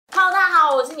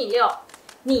我是米六。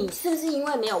你是不是因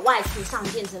为没有外出上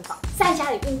健身房，在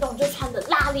家里运动就穿得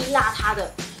邋里邋遢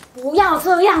的？不要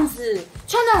这样子，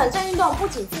穿得很正运动，不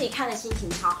仅自己看的心情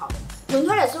超好的，轮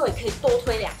推的时候也可以多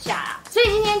推2下啊。所以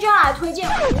今天就要来推荐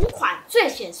5款最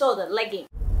显瘦的 legging。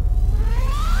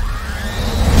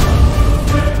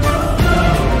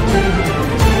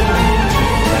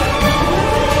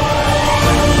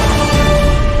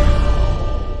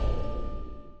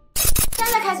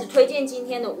推荐今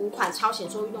天的5款超显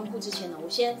瘦运动裤之前呢，我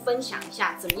先分享一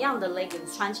下怎么样的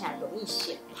leggings 穿起来容易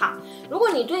显胖。如果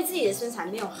你对自己的身材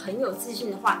没有很有自信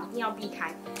的话，一定要避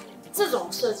开这种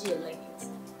设计的 leggings。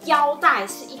腰带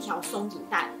是一条松紧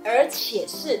带，而且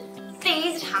是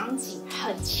非常紧、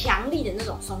很强力的那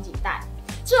种松紧带。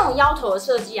这种腰头的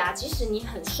设计啊，即使你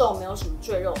很瘦，没有什么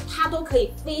赘肉，它都可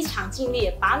以非常尽力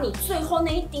的把你最后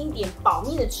那一丁点保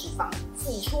命的脂肪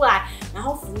挤出来，然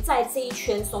后浮在这一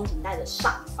圈松紧带的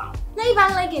上方。那一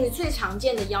般 leggings 最常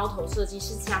见的腰头设计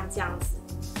是像这样子，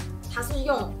它是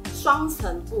用双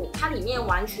层布，它里面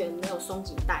完全没有松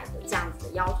紧带的这样子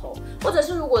的腰头，或者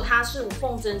是如果它是无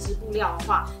缝针织布料的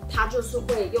话，它就是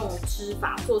会用织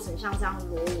法做成像这样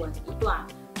螺纹一段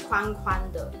宽宽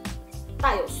的。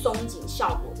带有松紧效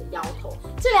果的腰头，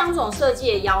这2种设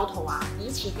计的腰头啊，比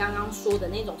起刚刚说的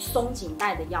那种松紧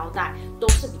带的腰带，都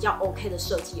是比较 OK 的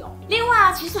设计哦。另外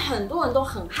啊，其实很多人都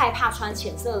很害怕穿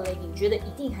浅色的 legging， 觉得一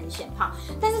定很显胖，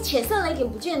但是浅色 legging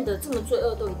不见得这么罪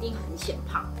恶，都一定很显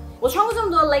胖。我穿过这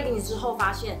么多 leggings 之后，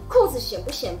发现裤子显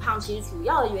不显胖，其实主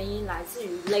要的原因来自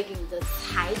于 legging 的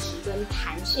材质跟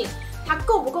弹性。它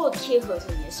够不够贴合着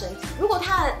你的身体？如果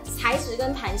它的材质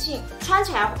跟弹性穿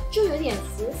起来就有点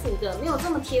浮浮的，没有这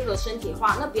么贴合身体的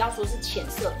话，那不要说是浅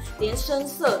色，连深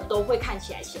色都会看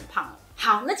起来显胖了。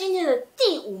好，那今天的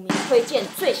第5名推荐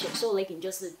最显瘦 legging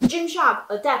就是 GYMSHARK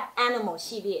ADAPT ANIMAL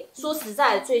系列。说实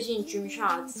在的，最近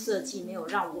GYMSHARK 设计没有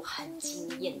让我很惊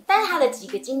艳，但是它的几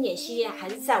个经典系列还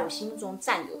是在我心目中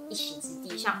占有一席之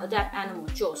地。像 ADAPT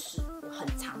ANIMAL 就是我很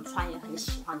常穿也很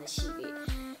喜欢的系列。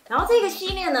然后这个系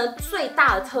列呢，最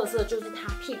大的特色就是它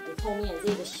屁股后面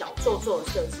这个小皱皱的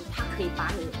设计，它可以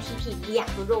把你的屁2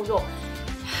个肉肉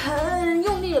很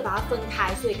用力的把它分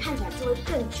开，所以看起来就会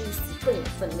更 juicy， 更有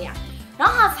分量。然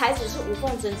后它的材质是无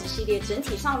缝针织系列，整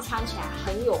体上穿起来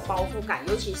很有包覆感，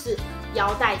尤其是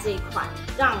腰带这一块，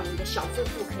让你的小腹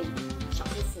腹可以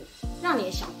让你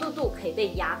的小肚肚可以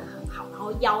被压得很好，然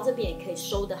后腰这边也可以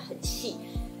收得很细。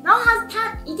然后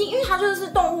它一定，因为它就是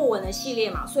动物纹的系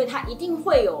列嘛，所以它一定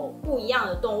会有不一样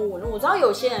的动物纹路。我知道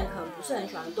有些人可能不是很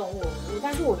喜欢动物纹路，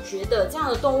但是我觉得这样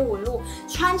的动物纹路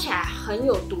穿起来很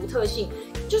有独特性，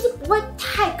就是不会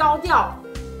太高调，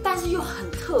但是又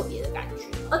很特别的感觉。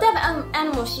ADAPT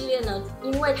ANIMAL 系列呢，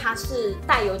因为它是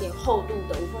带有点厚度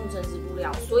的无缝针织布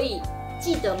料，所以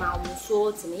记得吗？我们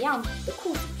说怎么样的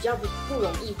裤子比较不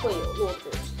容易会有骆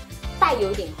驼体。带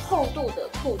有点厚度的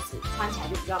裤子穿起来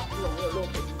就比较不容易有骆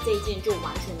驼体，这一件就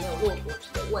完全没有骆驼体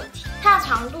的问题。它的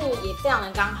长度也非常的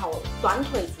刚好，短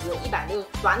腿足有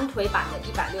短腿版的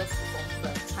160公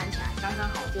分，穿起来刚刚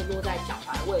好就落在脚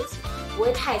踝的位置，不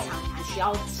会太长，还需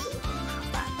要折很麻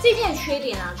烦。这件的缺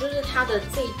点啊，就是它的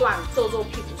这一段皱皱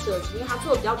屁股设计，因为它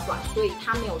做的比较短，所以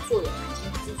它没有做有弹性，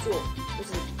它是做就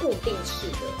是固定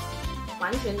式的，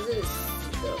完全是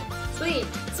死的。所以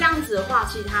这样子的话，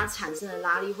其实它产生的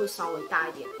拉力会稍微大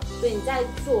一点，所以你在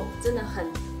做真的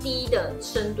很低的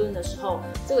深蹲的时候，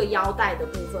这个腰带的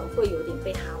部分会有点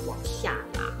被它往下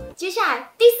拉。接下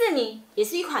来第4名也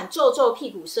是一款皱皱屁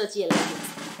股设计的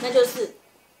leggings， 那就是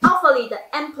ALPHALETE 的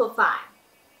AMPLIFY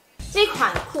这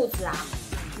款裤子啊，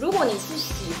如果你是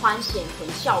喜欢显臀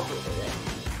效果的人，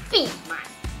必买，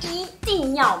一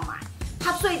定要买。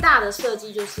它最大的设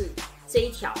计就是这一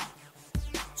条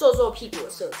皱皱屁股的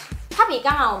设计。它比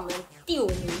刚刚我们第5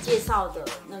名介绍的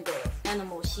那个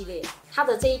Animal 系列，它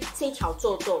的这一条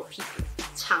皱皱屁股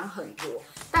长很多，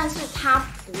但是它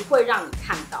不会让你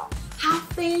看到，它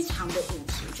非常的隐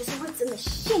形，就是会真的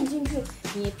陷进去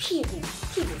你的屁股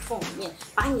缝里面，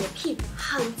把你的屁股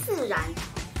很自然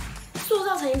塑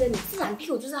造成一个你自然屁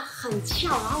股就是很翘，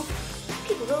然后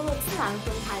屁股肉肉自然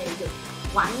分开的一个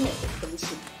完美的臀型。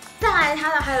再来，它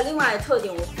的还有另外的特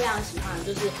点，我非常喜欢的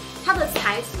就是它的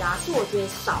材质啊，是我觉得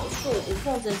少数无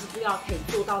缝针织布料可以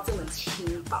做到这么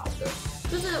轻薄的。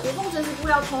就是无缝针织布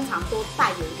料通常都带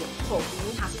有一点厚度，因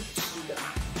为它是织的嘛，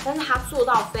但是它做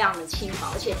到非常的轻薄，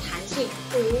而且弹性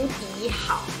无敌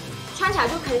好，穿起来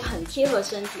就可以很贴合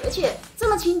身体，而且这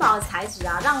么轻薄的材质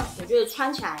啊，让我觉得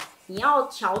穿起来你要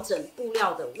调整布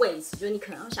料的位置，就是你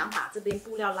可能想把这边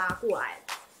布料拉过来，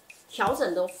调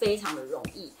整都非常的容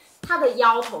易。它的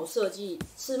腰头设计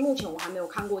是目前我还没有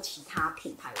看过其他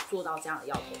品牌有做到这样的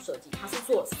腰头设计，它是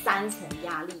做3层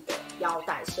压力的腰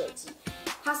带设计。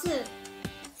它是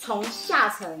从下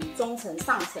层、中层、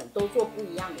上层都做不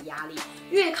一样的压力，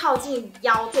越靠近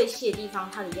腰最细的地方，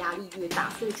它的压力越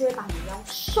大，所以就会把你腰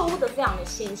收得非常的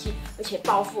纤细，而且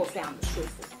包覆非常的舒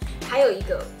服。还有一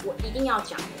个我一定要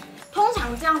讲的，通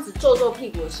常这样子皱皱屁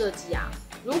股的设计啊，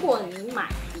如果你买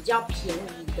比较便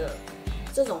宜的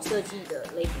这种设计的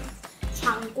leggings，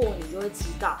 穿过你就会知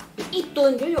道，你一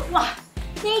蹲你就觉得哇，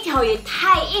那一条也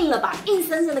太硬了吧，硬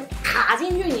生生的卡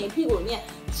进去你的屁股里面，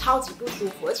超级不舒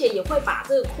服，而且也会把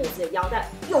这个裤子的腰带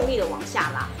用力的往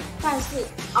下拉。但是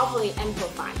ALPHALETE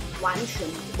AMPLIFY 完全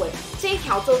不会，这一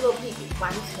条皱皱屁股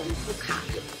完全不卡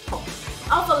也不痛。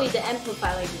ALPHALETE 的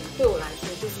AMPLIFY leggings 对我来说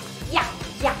就是样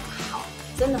样好，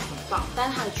真的很棒。但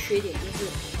是它的缺点就是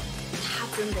它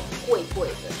真的贵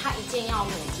的，它一件要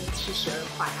美金72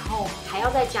块，然后还要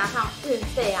再加上运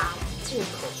费啊、进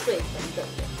口税等等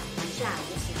的，接下来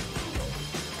就是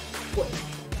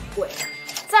贵。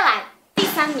再来第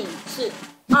3名是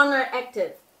ONER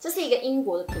Active， 这是一个英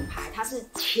国的品牌，它是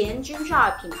前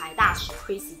GYMSHARK 品牌大使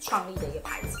Chris 创立的一个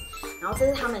牌子。然后这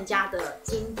是他们家的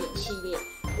经典系列，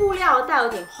布料带有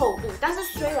点厚度，但是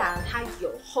虽然它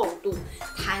有厚度，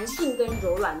弹性跟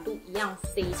柔软度一样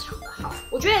非常的好。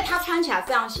我觉得它穿起来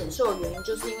非常显瘦的原因，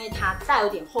就是因为它带有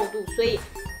点厚度，所以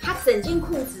它整件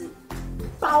裤子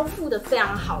包覆的非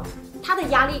常好，它的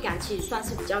压力感其实算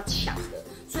是比较强的，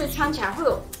所以穿起来会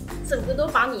有整个都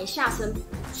把你的下身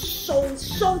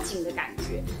收紧的感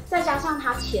觉。再加上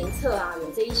它前侧啊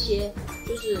有这一些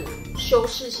就是修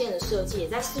饰线的设计，也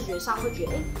在视觉上会觉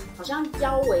得好像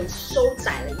腰围收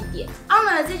窄了一点。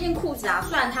ONER 这件裤子啊，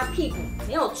虽然它屁股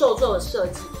没有皱皱的设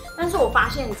计，但是我发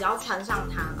现你只要穿上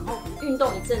它，然后运动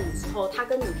一阵子之后，它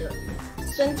跟你的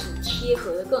身体贴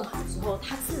合的更好之后，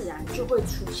它自然就会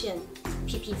出现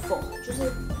屁屁缝，就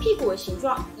是屁股的形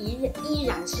状依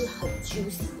然是很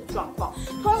juicy 的状况。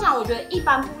通常我觉得一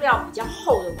般布料比较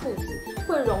厚的裤子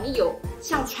会容易有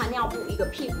像穿尿布一个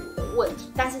屁股的问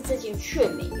题，但是这件却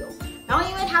没有。然后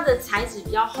因为它的材质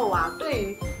比较厚啊，对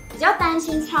于比较担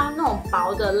心穿那种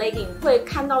薄的 legging 会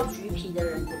看到橘皮的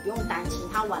人也不用担心，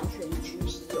它完全橘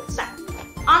皮友善。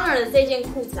ONER 的这件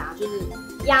裤子啊，就是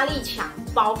压力强，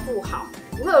包覆好，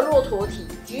不会有骆驼体，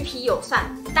橘皮友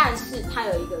善。但是它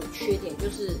有一个缺点，就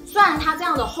是虽然它这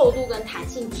样的厚度跟弹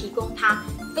性提供它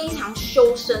非常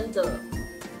修身的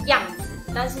样子，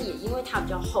但是也因为它比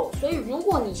较厚，所以如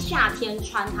果你夏天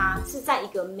穿它是在一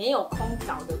个没有空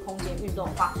调的空间运动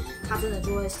的话，它真的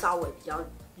就会稍微比较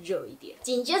热一点。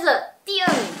紧接着第2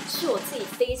名是我自己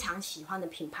非常喜欢的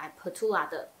品牌 TULA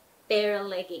的Bear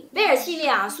Leggings 系列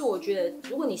啊，是我觉得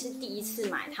如果你是第一次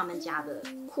买他们家的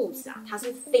裤子啊，它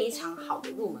是非常好的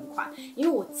入门款。因为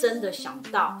我真的想不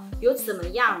到有怎么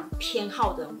样偏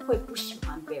好的人会不喜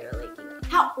欢 Bear Leggings，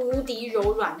 它无敌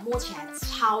柔软，摸起来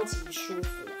超级舒服，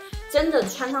真的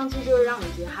穿上去就会让你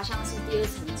觉得它像是第2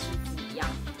层肌肤一样，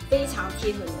非常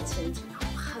贴合你的身体，然后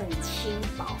很轻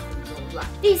薄很柔软。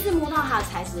第一次摸到它的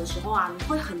材质的时候啊，你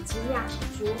会很惊讶，想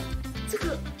说这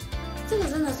个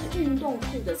真的是运动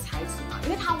裤的材质吗？因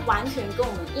为它完全跟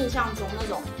我们印象中那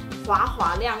种滑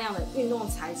滑亮亮的运动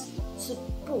材质是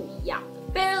不一样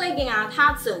的。Bear Leggings 啊，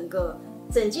它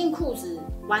整件裤子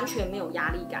完全没有压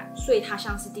力感，所以它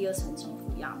像是第2层肌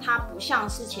肤一样，它不像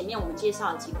是前面我们介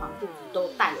绍的几款裤子都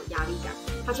带有压力感，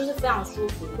它就是非常舒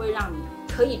服，会让你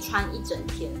可以穿一整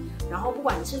天。然后不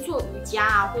管你是做瑜伽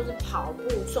啊，或是跑步、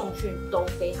重训都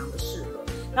非常的适合。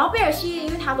然后贝尔系列，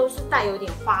因为它都是带有点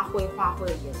花灰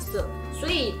的颜色，所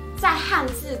以在汉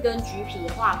字跟橘皮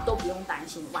的话都不用担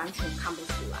心，完全看不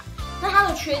出来。那它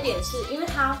的缺点是因为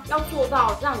它要做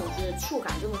到让你觉得触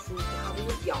感这么舒服，它就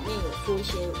是表面有做一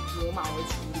些磨毛的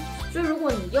处理，所以如果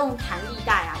你用弹力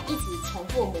带啊一直重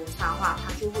复摩擦的话，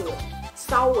它就会有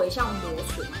稍微像磨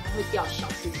损，会掉小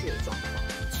屑的状况，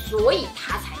所以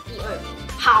它才第2名。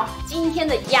好，今天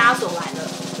的压轴来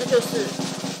了，那就是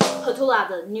TULA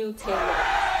的 New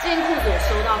Tailor。这件裤子我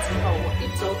收到之后，我1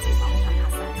周至少穿它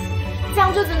3次，这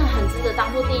样就真的很值得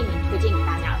当做第1名推荐给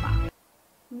大家了吧？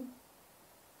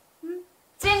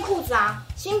这件裤子啊，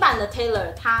新版的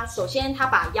Tailor， 首先它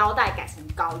把腰带改成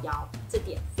高腰，这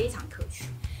点非常可取。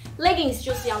Leggings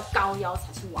就是要高腰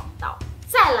才是王道。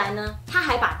再来呢，它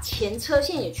还把前车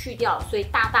线也去掉了，所以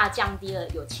大大降低了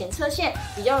有前车线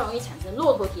比较容易产生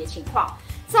骆驼体的情况。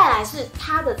再来是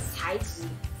它的材质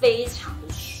非常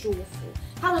的舒服，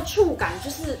它的触感就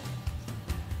是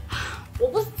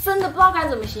我真的不知道该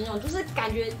怎么形容，就是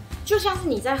感觉就像是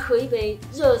你在喝一杯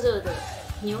热热的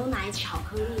牛奶巧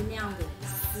克力那样的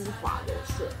丝滑柔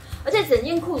顺，而且整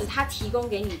件裤子它提供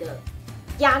给你的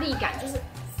压力感就是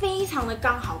非常的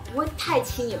刚好，不会太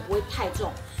轻也不会太重，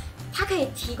它可以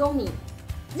提供你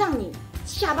让你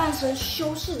下半身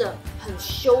修饰的很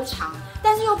修长，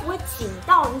但是又不会紧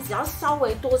到你只要稍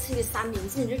微多吃一个三明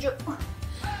治，你就觉得哇，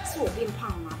是我变胖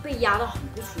了吗？被压到很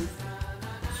不舒服，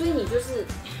所以你就是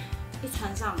一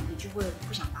穿上你就会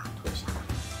不想把它脱下来。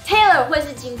Taylor 会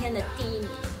是今天的第1名，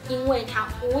因为它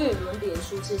无与伦比的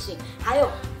舒适性，还有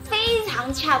非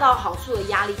常恰到好处的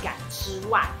压力感之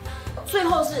外，最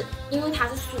后是因为它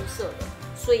是素色的，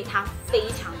所以它非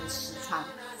常的实穿，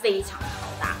非常的好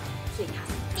搭，所以它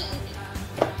是第1名。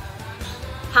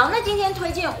好，那今天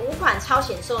推荐5款超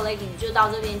显瘦 Leggings 就到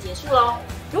这边结束喽。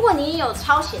如果你也有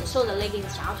超显瘦的 Leggings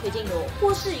想要推荐给我，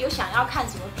或是有想要看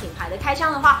什么品牌的开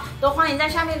箱的话，都欢迎在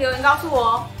下面留言告诉我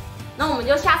哦。那我们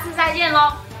就下次再见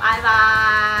喽，拜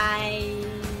拜。